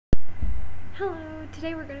Hello,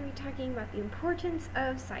 today we're going to be talking about the importance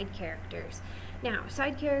of side characters. Now,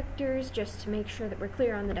 side characters, just to make sure that we're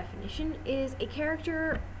clear on the definition, is a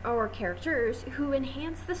character or characters who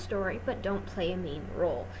enhance the story but don't play a main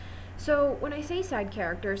role. So when I say side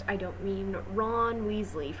characters, I don't mean Ron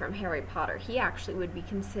Weasley from Harry Potter. He actually would be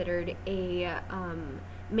considered a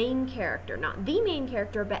main character, not the main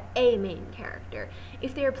character, but a main character.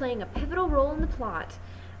 If they are playing a pivotal role in the plot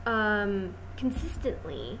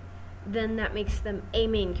consistently, then that makes them a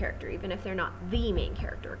main character, even if they're not the main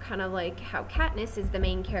character. Kind of like how Katniss is the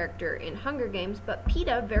main character in Hunger Games, but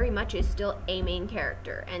Peeta very much is still a main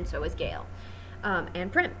character, and so is Gale,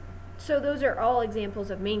 and Prim. So those are all examples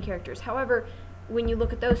of main characters. However, when you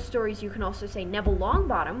look at those stories, you can also say Neville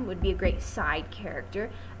Longbottom would be a great side character.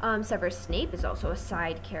 Severus Snape is also a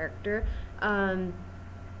side character.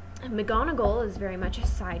 McGonagall is very much a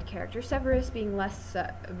side character, Severus being less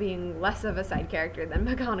of a side character than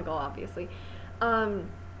McGonagall, obviously.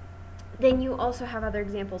 Then you also have other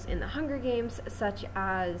examples in the Hunger Games, such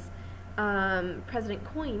as President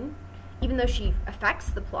Coin. Even though she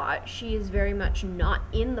affects the plot, she is very much not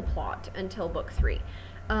in the plot until Book 3.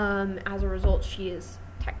 As a result, she is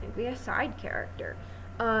technically a side character.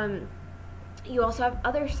 You also have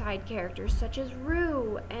other side characters, such as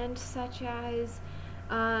Rue, and such as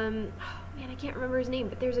I can't remember his name,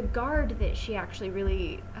 but there's a guard that she actually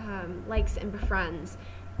really likes and befriends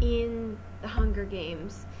in the Hunger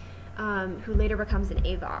Games, who later becomes an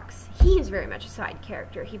Avox. He is very much a side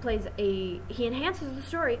character. He enhances the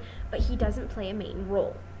story, but he doesn't play a main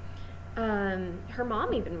role. Her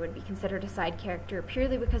mom even would be considered a side character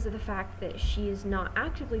purely because of the fact that she is not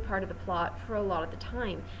actively part of the plot for a lot of the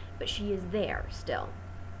time, but she is there still.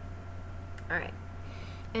 Alright.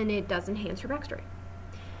 And it does enhance her backstory.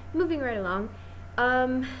 Moving right along,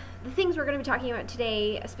 the things we're going to be talking about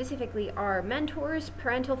today specifically are mentors,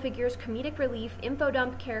 parental figures, comedic relief, info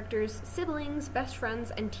dump characters, siblings, best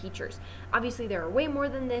friends, and teachers. Obviously there are way more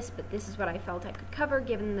than this, but this is what I felt I could cover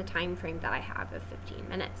given the time frame that I have of 15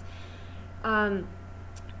 minutes.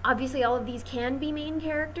 Obviously all of these can be main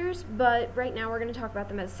characters, but right now we're going to talk about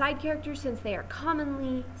them as side characters since they are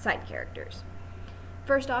commonly side characters.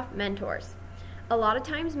 First off, mentors. A lot of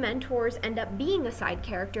times mentors end up being a side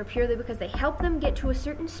character purely because they help them get to a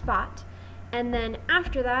certain spot, and then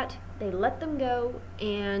after that they let them go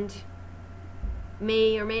and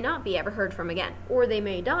may or may not be ever heard from again. Or they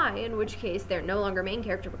may die, in which case they're no longer main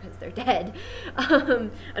character because they're dead.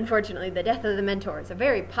 Unfortunately, the death of the mentor is a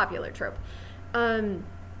very popular trope.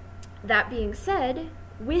 That being said,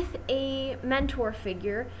 with a mentor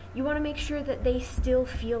figure, you want to make sure that they still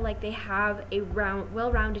feel like they have a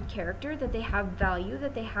well-rounded character, that they have value,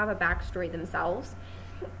 that they have a backstory themselves,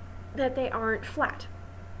 that they aren't flat,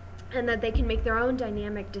 and that they can make their own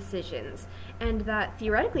dynamic decisions, and that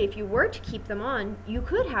theoretically, if you were to keep them on, you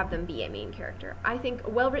could have them be a main character. I think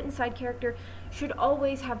a well-written side character should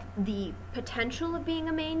always have the potential of being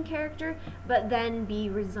a main character, but then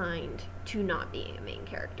be resigned to not being a main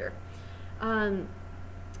character.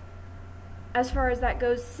 As far as that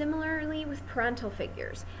goes, similarly with parental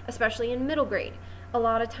figures, especially in middle grade. A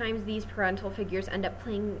lot of times these parental figures end up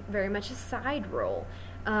playing very much a side role.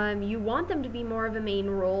 You want them to be more of a main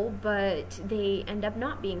role, but they end up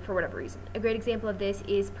not being for whatever reason. A great example of this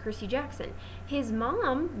is Percy Jackson. His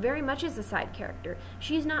mom very much is a side character.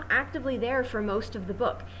 She's not actively there for most of the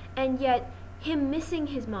book, and yet him missing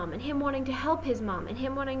his mom, and him wanting to help his mom, and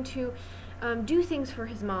him wanting to do things for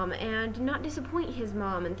his mom and not disappoint his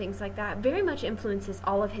mom and things like that very much influences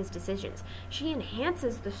all of his decisions. She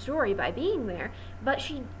enhances the story by being there, but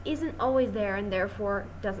she isn't always there and therefore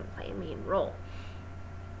doesn't play a main role.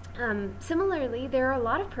 Similarly, there are a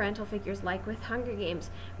lot of parental figures like with Hunger Games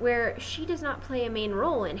where she does not play a main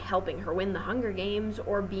role in helping her win the Hunger Games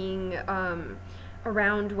or being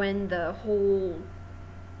around when the whole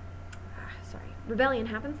rebellion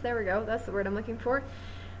happens. There we go, that's the word I'm looking for.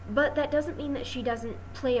 But that doesn't mean that she doesn't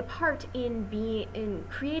play a part in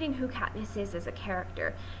creating who Katniss is as a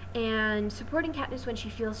character and supporting Katniss when she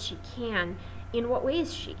feels she can, in what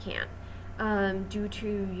ways she can, due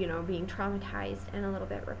to, being traumatized and a little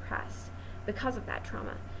bit repressed because of that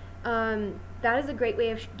trauma. That is a great way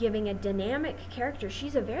of giving a dynamic character.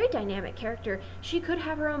 She's a very dynamic character. She could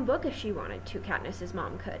have her own book if she wanted to. Katniss's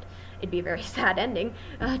mom could. It'd be a very sad ending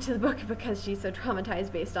to the book because she's so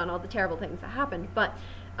traumatized based on all the terrible things that happened. But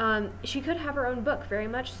she could have her own book, very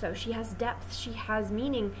much so. She has depth. She has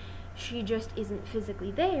meaning. She just isn't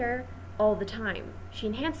physically there all the time. She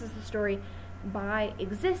enhances the story by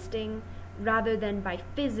existing rather than by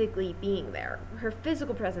physically being there. Her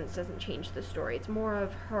physical presence doesn't change the story. It's more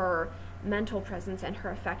of her mental presence and her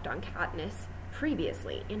effect on Katniss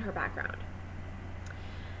previously in her background.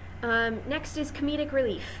 Next is comedic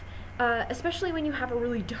relief. Especially when you have a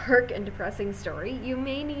really dark and depressing story, you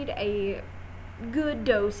may need a good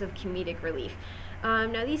dose of comedic relief.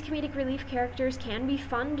 Now, these comedic relief characters can be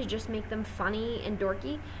fun to just make them funny and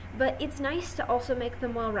dorky, but it's nice to also make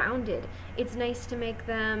them well-rounded. It's nice to make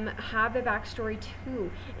them have a backstory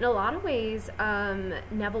too. In a lot of ways,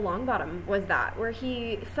 Neville Longbottom was that, where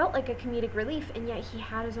he felt like a comedic relief, and yet he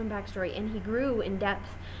had his own backstory, and he grew in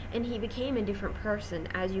depth, and he became a different person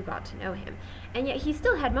as you got to know him. And yet he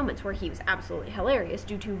still had moments where he was absolutely hilarious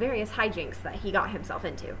due to various hijinks that he got himself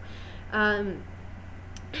into.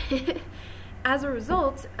 As a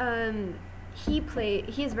result, he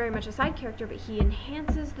is very much a side character, but he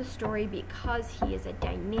enhances the story because he is a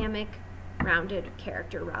dynamic, rounded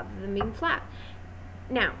character rather than being flat.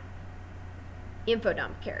 Now, info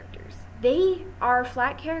dump characters. They are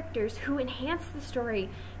flat characters who enhance the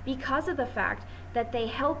story because of the fact that they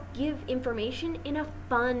help give information in a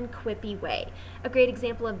fun, quippy way. A great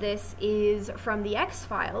example of this is from The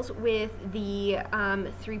X-Files with the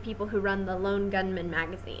 3 people who run the Lone Gunman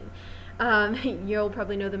magazine. You'll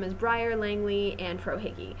probably know them as Briar, Langley, and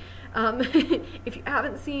Frohiggy. If you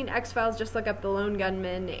haven't seen X-Files, just look up the Lone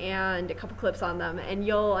Gunman and a couple clips on them, and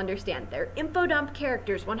you'll understand. They're info dump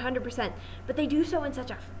characters, 100%, but they do so in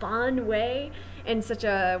such a fun way, and such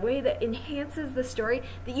a way that enhances the story,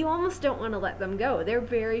 that you almost don't want to let them go. They're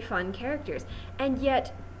very fun characters, and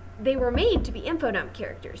yet they were made to be info dump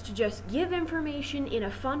characters, to just give information in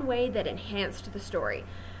a fun way that enhanced the story.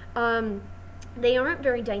 They aren't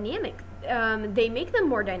very dynamic. They make them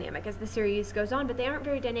more dynamic as the series goes on, but they aren't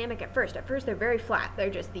very dynamic at first. At first, they're very flat. They're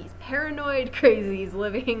just these paranoid crazies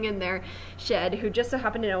living in their shed who just so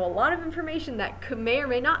happen to know a lot of information that may or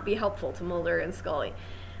may not be helpful to Mulder and Scully.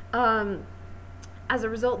 As a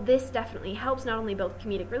result, this definitely helps not only build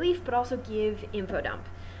comedic relief, but also give info dump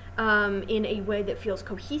in a way that feels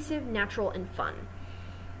cohesive, natural, and fun.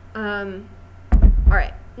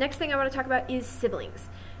 Alright, next thing I want to talk about is siblings.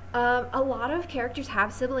 A lot of characters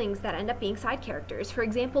have siblings that end up being side characters. For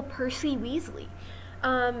example, Percy Weasley.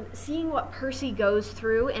 Seeing what Percy goes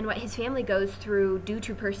through and what his family goes through due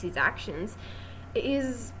to Percy's actions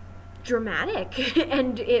is dramatic,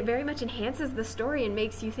 and it very much enhances the story and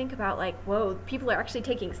makes you think about, like, whoa, people are actually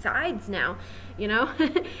taking sides now, you know?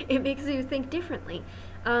 It makes you think differently.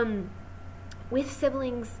 With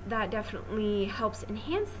siblings, that definitely helps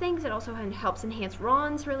enhance things. It also helps enhance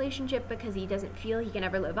Ron's relationship because he doesn't feel he can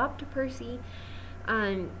ever live up to Percy.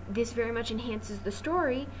 This very much enhances the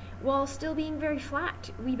story while still being very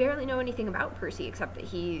flat. We barely know anything about Percy except that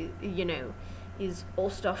he, you know, is all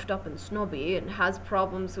stuffed up and snobby and has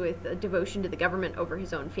problems with devotion to the government over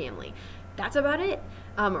his own family. That's about it.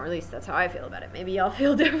 Or at least that's how I feel about it. Maybe y'all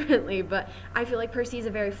feel differently, but I feel like Percy is a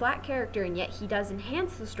very flat character, and yet he does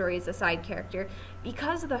enhance the story as a side character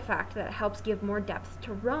because of the fact that it helps give more depth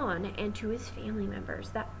to Ron and to his family members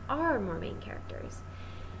that are more main characters.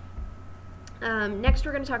 Next,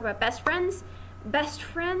 we're going to talk about best friends. Best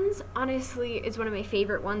friends, honestly, is one of my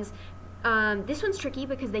favorite ones. This one's tricky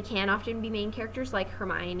because they can often be main characters like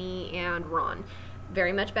Hermione and Ron.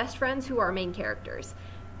 Very much best friends who are main characters.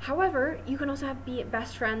 However, you can also be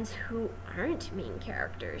best friends who aren't main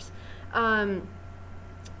characters. A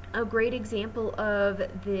great example of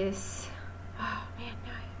this,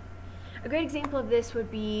 a great example of this would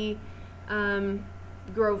be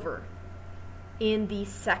Grover in the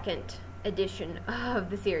second edition of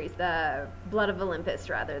the series, the Blood of Olympus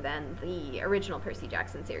rather than the original Percy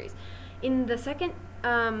Jackson series. In the second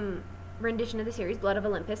rendition of the series, Blood of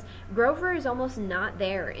Olympus, Grover is almost not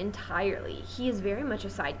there entirely. He is very much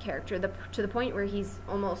a side character, to the point where he's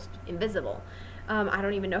almost invisible. I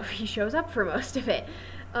don't even know if he shows up for most of it.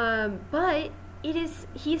 But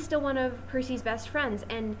he's still one of Percy's best friends,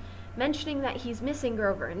 and mentioning that he's missing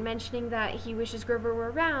Grover, and mentioning that he wishes Grover were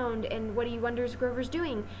around, and what he wonders Grover's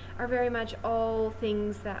doing, are very much all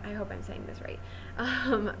things that, I hope I'm saying this right.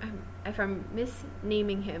 If I'm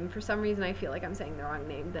misnaming him, for some reason I feel like I'm saying the wrong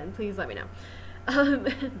name, then please let me know.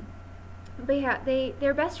 But yeah,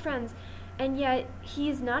 they're best friends, and yet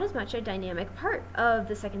he's not as much a dynamic part of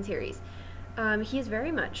the second series. He is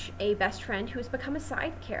very much a best friend who has become a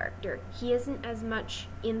side character. He isn't as much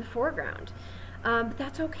in the foreground. But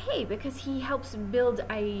that's okay, because he helps build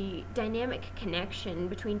a dynamic connection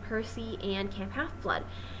between Percy and Camp Half-Blood.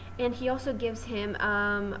 And he also gives him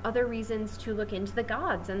other reasons to look into the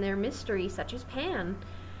gods and their mystery, such as Pan.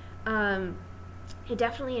 It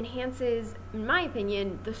definitely enhances, in my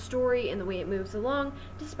opinion, the story and the way it moves along,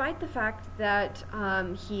 despite the fact that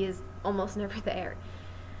he is almost never there.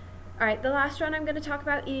 Alright, the last one I'm going to talk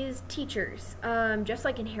about is teachers. Just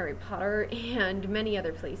like in Harry Potter and many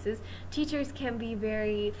other places, teachers can be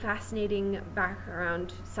very fascinating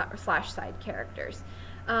background / side characters.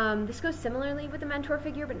 This goes similarly with a mentor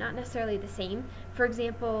figure, but not necessarily the same. For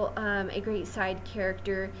example, a great side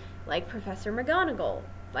character like Professor McGonagall.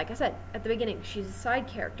 Like I said at the beginning, she's a side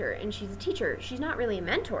character and she's a teacher. She's not really a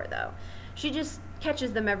mentor, though. She just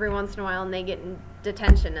catches them every once in a while and they get in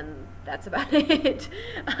detention, and that's about it.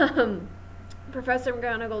 Professor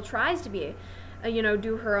McGonagall tries to be,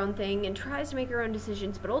 do her own thing and tries to make her own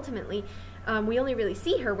decisions, but ultimately we only really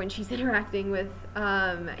see her when she's interacting with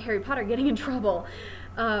Harry Potter getting in trouble.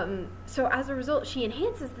 So as a result, she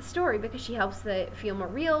enhances the story because she helps it feel more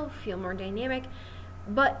real, feel more dynamic,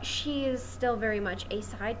 but she is still very much a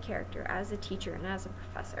side character as a teacher and as a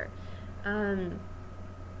professor.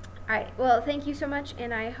 Alright, well, thank you so much,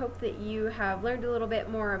 and I hope that you have learned a little bit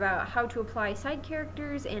more about how to apply side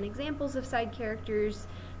characters and examples of side characters.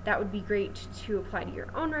 That would be great to apply to your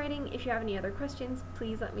own writing. If you have any other questions,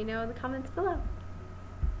 please let me know in the comments below.